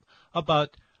 think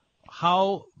about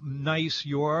how nice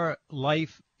your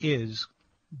life is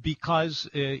because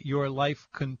your life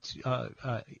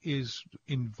is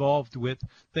involved with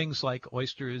things like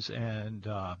oysters and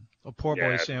poor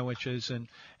boy sandwiches and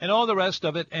all the rest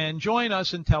of it. And join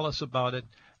us and tell us about it.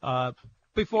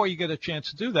 Before you get a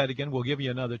chance to do that again, we'll give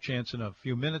you another chance in a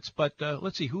few minutes. But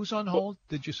let's see, who's on hold,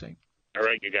 did you say? All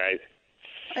right, you guys.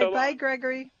 All right, bye,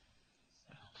 Gregory.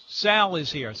 Sal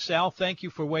is here. Sal, thank you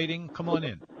for waiting. Come on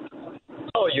in.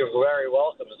 Oh, you're very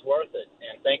welcome. It's worth it.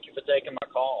 And thank you for taking my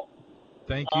call.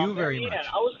 Thank you very Marianne, much.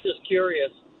 I was just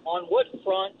curious, on what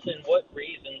fronts and what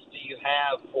reasons do you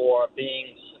have for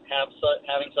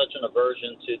having such an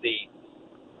aversion to the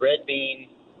red bean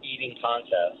eating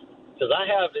contest? Because I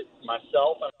have it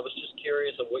myself, and I was just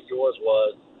curious of what yours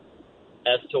was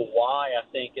as to why I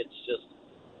think it's just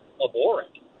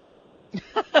abhorrent.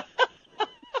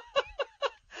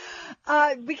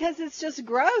 Because it's just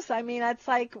gross. I mean,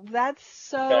 that's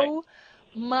so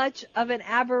much of an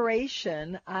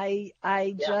aberration. I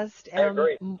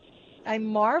agree. I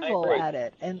marvel at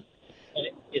it, and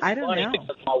it's I don't funny know.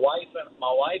 because my wife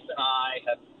and I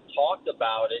have talked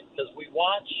about it because we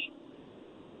watch.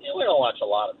 We don't watch a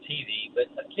lot of TV, but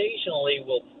occasionally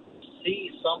we'll see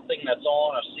something that's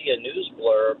on or see a news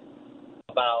blurb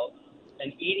about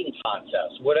an eating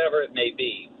contest, whatever it may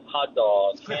be. Hot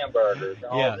dogs, hamburgers, and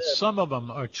all this. Some of them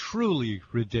are truly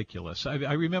ridiculous.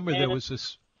 I remember there was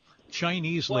this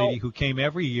Chinese lady who came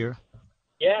every year.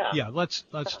 Yeah. Yeah, let's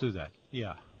do that.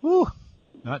 Yeah. Whew.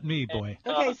 Not me, boy.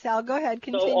 Okay, Sal, go ahead.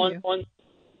 Continue.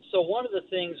 So one of the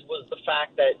things was the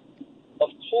fact that, of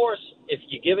course, if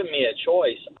you're giving me a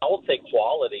choice, I will take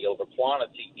quality over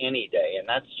quantity any day, and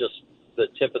that's just the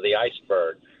tip of the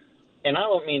iceberg. And I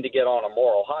don't mean to get on a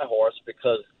moral high horse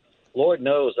because Lord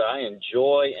knows I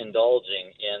enjoy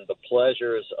indulging in the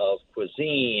pleasures of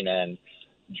cuisine and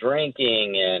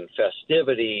drinking and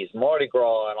festivities, Mardi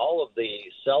Gras, and all of the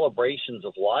celebrations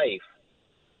of life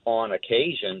on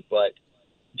occasion. But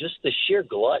just the sheer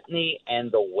gluttony and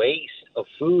the waste of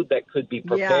food that could be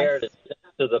prepared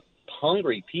to the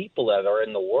hungry people that are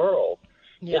in the world.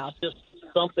 Yeah. It's just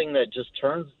something that just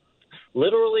turns,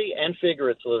 literally and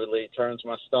figuratively, turns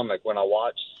my stomach when I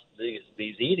watch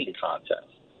these eating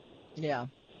contests. Yeah.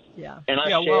 And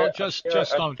just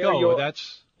don't go.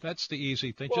 That's the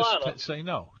easy thing. Just say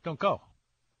no. Don't go.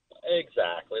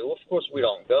 Exactly. Well, of course we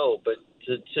don't go, but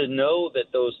to know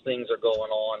that those things are going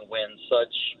on when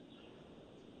such,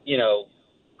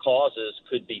 causes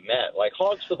could be met, like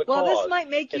Hogs for the Cause. Well, this might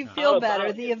make you feel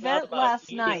better. The event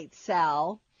last night,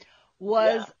 Sal,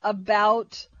 was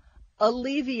about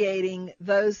alleviating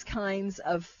those kinds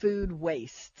of food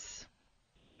wastes.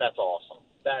 That's awesome.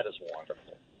 That is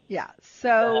wonderful. Yeah.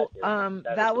 So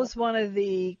that was one of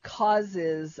the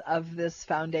causes of this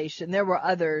foundation. There were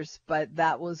others, but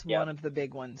that was one of the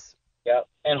big ones. Yeah.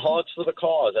 And Hogs for the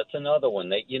Cause, that's another one.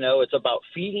 That it's about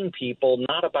feeding people,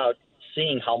 not about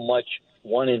seeing how much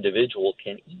one individual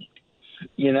can eat.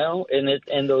 And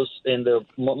the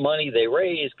money they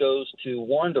raise goes to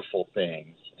wonderful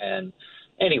things. And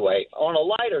anyway, on a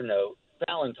lighter note,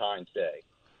 Valentine's Day.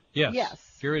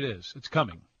 Yes. Here it is. It's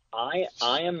coming. I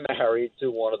am married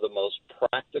to one of the most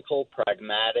practical,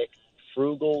 pragmatic,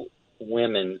 frugal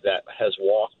women that has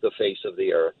walked the face of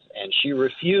the earth, and she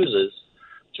refuses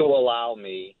to allow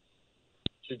me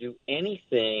to do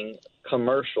anything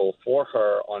commercial for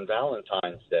her on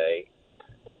Valentine's Day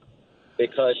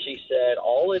because she said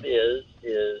all it is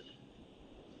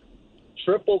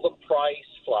triple the price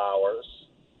flowers,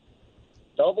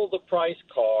 double the price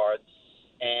cards,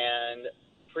 and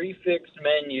prefixed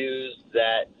menus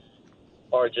that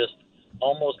are just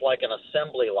almost like an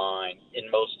assembly line in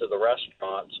most of the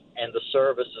restaurants, and the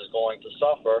service is going to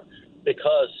suffer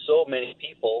because so many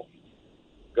people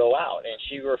go out, and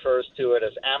she refers to it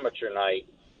as amateur night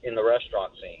in the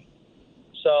restaurant scene.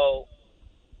 So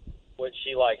what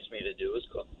she likes me to do is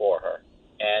cook for her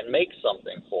and make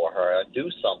something for her,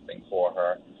 do something for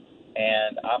her.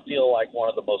 And I feel like one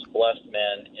of the most blessed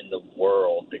men in the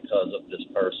world because of this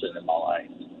person in my life.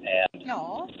 And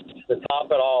to top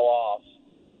it all off,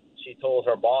 she told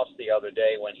her boss the other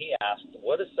day when he asked,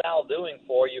 "What is Sal doing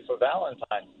for you for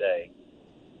Valentine's Day?"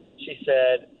 She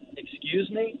said,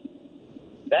 "Excuse me?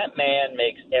 That man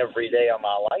makes every day of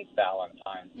my life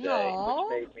Valentine's Day,"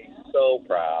 which made me so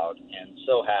proud and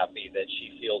so happy that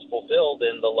she feels fulfilled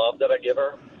in the love that I give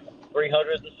her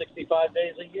 365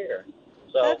 days a year.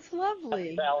 So that's lovely.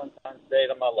 Happy Valentine's Day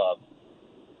to my love.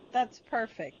 That's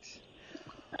perfect.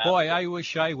 Boy, I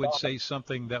wish I would say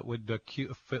something that would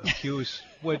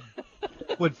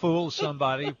would fool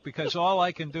somebody, because all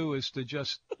I can do is to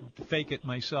just fake it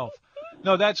myself.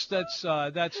 No, that's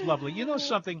lovely. You know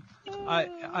something?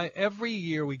 I every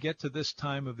year we get to this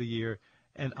time of the year,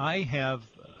 and I have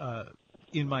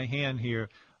in my hand here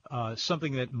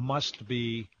something that must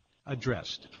be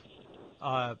addressed.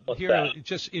 Here,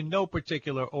 just in no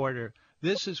particular order,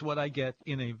 this is what I get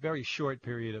in a very short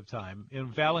period of time.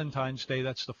 In Valentine's Day,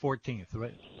 that's the 14th,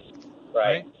 right?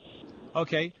 Right.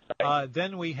 Okay.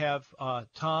 Then we have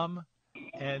Tom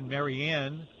and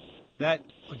Marianne, that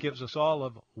gives us all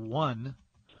of one.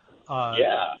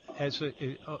 Yeah. As a,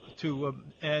 to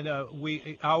and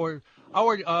we our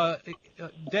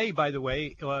day, by the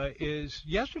way, is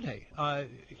yesterday. The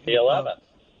 11th.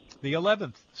 The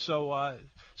 11th. So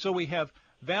so we have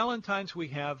Valentine's. We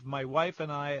have my wife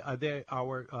and I.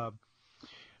 Our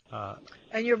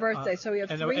And your birthday. So we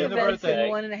have and three the events birthday,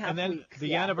 in 1.5 and then weeks. the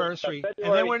Yeah. anniversary, and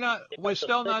February- then we're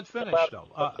still not finished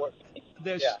though.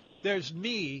 There's Yeah. there's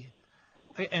me,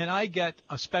 and I get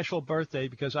a special birthday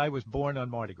because I was born on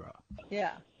Mardi Gras.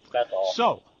 Yeah. That's all.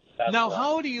 So That's now, right.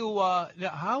 how do you?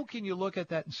 How can you look at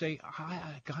that and say,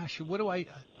 "Gosh, what do I?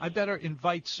 I better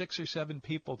invite 6 or 7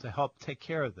 people to help take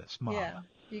care of this, Mom." Yeah.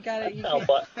 You gotta No,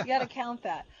 but- count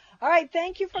that. All right.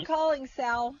 Thank you for calling,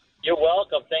 Sal. You're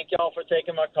welcome. Thank you all for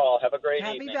taking my call. Have a great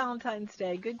Happy evening. Valentine's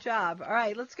Day. Good job. All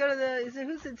right. Let's go to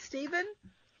who's it? Stephen.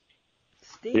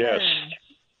 Stephen. Yes.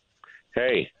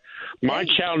 Hey, my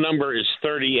Hey. chow number is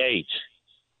 38,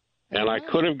 and I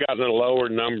could have gotten a lower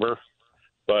number,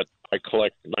 but I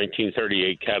collect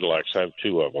 1938 Cadillacs. I have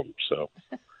 2 of them, so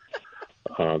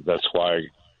that's why I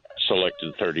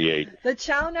selected 38. The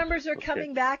chow numbers are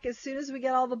coming back as soon as we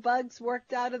get all the bugs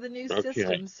worked out of the new Okay.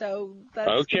 system. So that's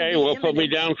Okay, gonna be well, put me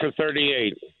imminent. down for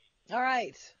 38. All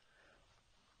right.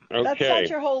 Okay. That's not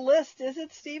your whole list, is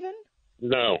it, Stephen?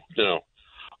 No.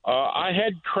 I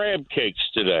had crab cakes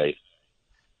today.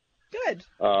 Good.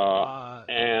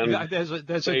 And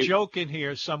there's a joke in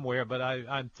here somewhere, but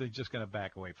I'm just going to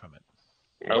back away from it.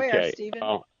 Where, okay,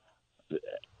 Stephen?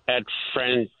 at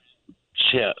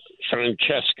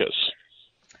Francesca's.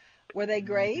 Were they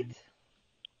great?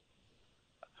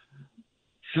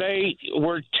 They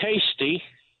were tasty.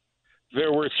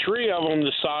 There were 3 of them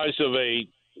the size of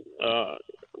a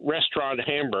restaurant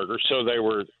hamburger, so they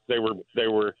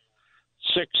were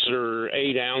 6 or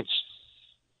 8 ounce.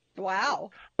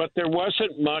 Wow. But there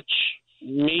wasn't much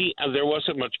meat. There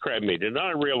wasn't much crab meat, and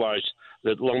I realized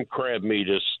that lump crab meat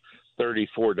is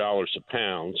 $34 a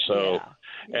pound. So,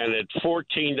 and at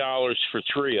 $14 for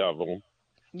 3 of them,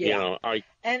 Yeah. you know,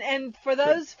 And for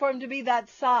them to be that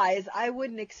size, I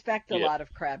wouldn't expect a Yeah. lot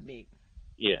of crab meat.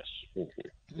 yes,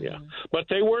 yeah, but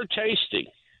they were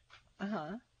tasty.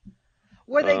 Uh-huh.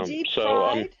 Were they deep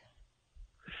fried?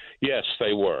 Yes,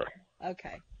 they were.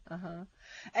 Okay. Uh-huh.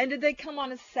 And did they come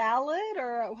on a salad,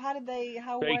 or how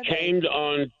were They they? came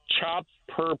on chopped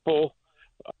purple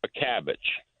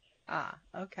cabbage. Ah,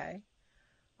 okay.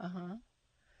 Uh-huh.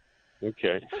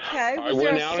 Okay. Okay. I Was there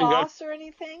went a out and got- sauce or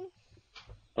anything?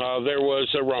 There was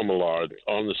a remoulade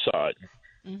on the side.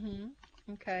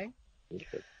 Mm-hmm. Okay.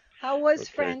 Okay. How was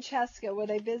Okay. Francesca? Were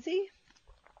they busy?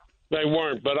 They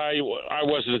weren't, but I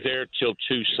wasn't there till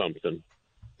 2 something.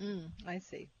 I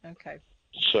see. Okay.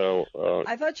 So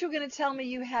I thought you were going to tell me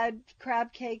you had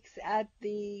crab cakes at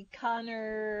the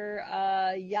Connor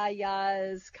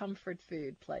Yaya's comfort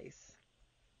food place.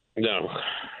 no.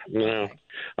 Okay.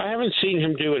 I haven't seen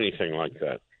him do anything like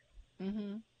that.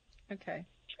 Mm-hmm. Okay.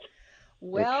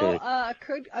 Well,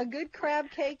 a good crab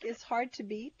cake is hard to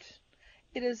beat.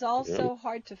 It is also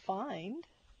hard to find.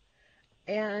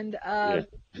 And I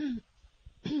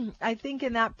think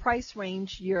in that price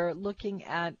range, you're looking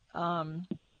at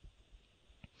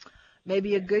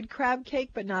maybe a good crab cake,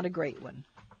 but not a great one.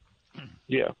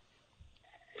 Yeah.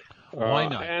 Why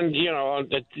not? And, you know,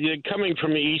 coming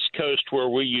from the East Coast where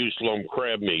we used lump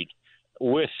crab meat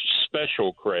with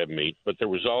special crab meat, but there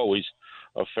was always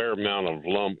a fair amount of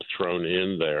lump thrown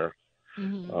in there.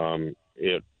 Mm-hmm.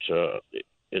 It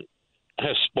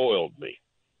has spoiled me.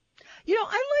 You know,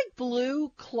 I like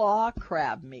blue claw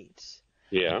crab meat.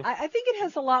 Yeah, I think it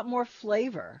has a lot more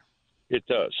flavor. it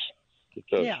does. It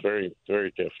does, Yeah. very,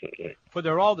 very definitely. But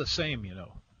they're all the same, you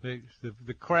know.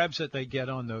 The crabs that they get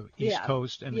on the East Yeah.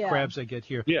 Coast and the Yeah. crabs they get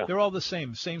here, Yeah. they're all the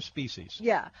same species.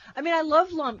 Yeah. I mean, I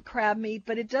love lump crab meat,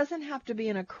 but it doesn't have to be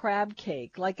in a crab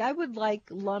cake. Like, I would like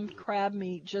lump crab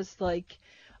meat just like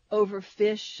over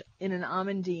fish in an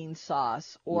amandine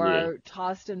sauce or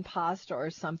tossed in pasta or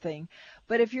something.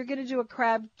 But if you're going to do a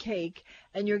crab cake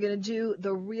and you're going to do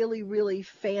the really, really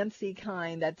fancy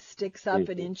kind that sticks up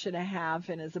an inch and a half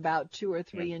and is about 2 or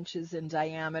 3 inches in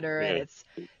diameter and it's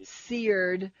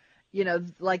seared, you know,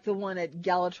 like the one at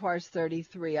Galatoire's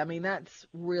 33. I mean, that's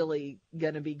really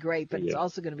going to be great, but it's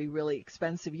also going to be really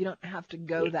expensive. You don't have to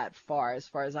go that far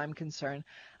as I'm concerned.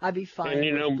 I'd be fine And,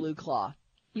 you with know, blue claw.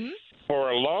 For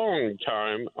a long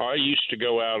time, I used to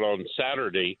go out on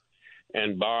Saturday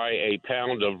and buy a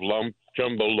pound of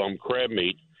jumbo lump crab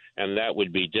meat, and that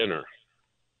would be dinner.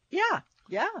 Yeah,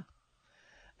 yeah.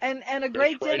 And a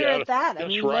great Just right dinner out at that. I just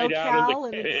mean, right out low-cal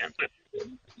of the and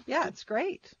can. yeah, it's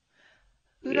great.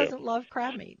 Who Yeah. doesn't love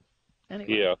crab meat?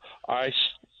 Anyway. Yeah,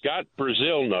 got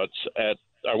Brazil nuts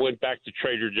I went back to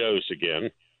Trader Joe's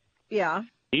again. Yeah.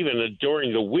 Even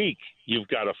during the week, you've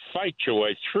got to fight your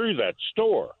way through that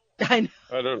store. I know.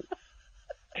 I don't.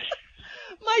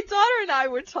 My daughter and I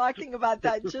were talking about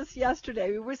that just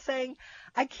yesterday. We were saying,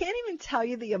 I can't even tell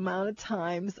you the amount of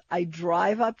times I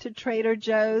drive up to Trader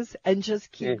Joe's and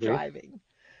just keep driving.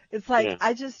 It's like,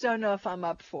 I just don't know if I'm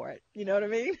up for it. You know what I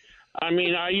mean? I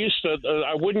mean, I used to.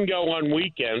 I wouldn't go on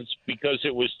weekends because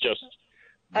it was just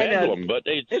bedlam. But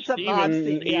it's a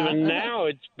mobsy, even now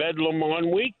it's bedlam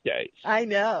on weekdays. I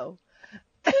know.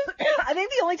 I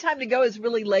think the only time to go is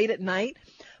really late at night.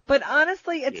 But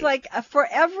honestly, it's like for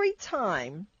every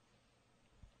time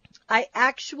I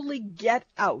actually get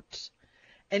out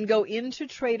and go into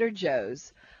Trader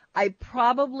Joe's, I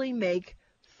probably make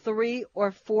 3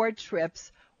 or 4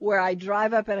 trips where I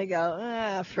drive up and I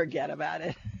go, forget about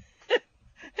it.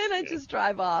 And I just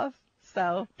drive off.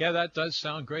 So yeah, that does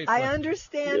sound great. I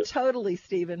understand totally,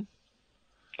 Stephen.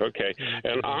 Okay.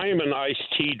 And I am an iced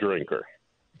tea drinker.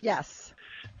 Yes.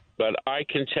 But I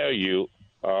can tell you,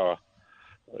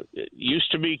 it used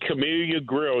to be Camellia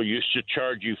Grill used to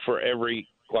charge you for every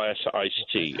glass of iced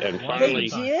tea. And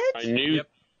finally, I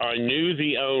knew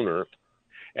the owner,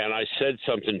 and I said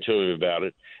something to him about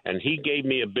it, and he gave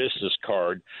me a business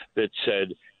card that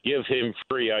said, give him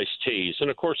free iced teas. And,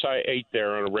 of course, I ate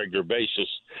there on a regular basis.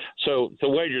 So the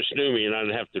waitress knew me, and I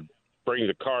didn't have to bring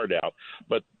the card out.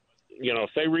 But, you know,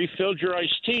 if they refilled your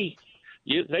iced tea,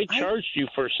 they charged you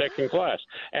for a second glass.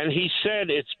 And he said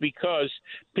it's because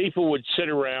people would sit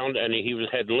around, and he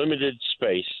had limited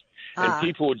space, and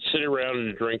people would sit around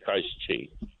and drink iced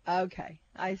tea. Okay,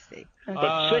 I see. Okay.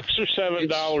 But $6 or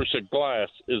 $7 a glass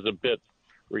is a bit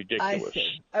ridiculous. I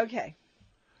see. Okay.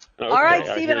 All right,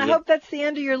 Stephen, I hope that's the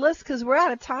end of your list because we're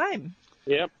out of time.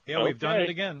 Yep. Yeah, we've done it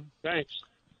again. Thanks.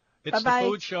 It's the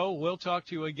Food Show. We'll talk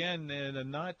to you again in a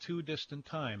not too distant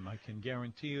time. I can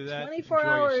guarantee you that. 24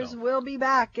 hours, we'll be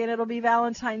back, and it'll be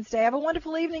Valentine's Day. Have a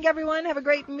wonderful evening, everyone. Have a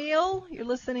great meal. You're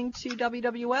listening to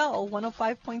WWL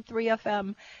 105.3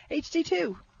 FM,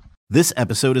 HD2. This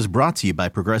episode is brought to you by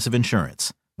Progressive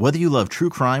Insurance. Whether you love true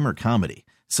crime or comedy,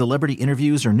 celebrity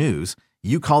interviews or news,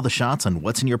 you call the shots on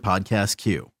what's in your podcast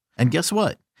queue. And guess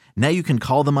what? Now you can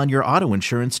call them on your auto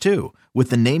insurance, too,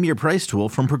 with the Name Your Price tool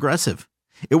from Progressive.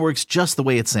 It works just the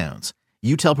way it sounds.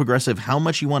 You tell Progressive how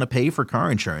much you want to pay for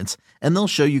car insurance, and they'll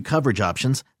show you coverage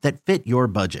options that fit your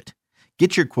budget.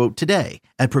 Get your quote today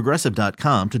at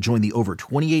Progressive.com to join the over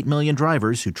 28 million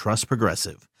drivers who trust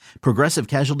Progressive. Progressive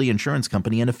Casualty Insurance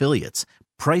Company and Affiliates.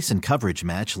 Price and coverage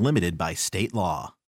match limited by state law.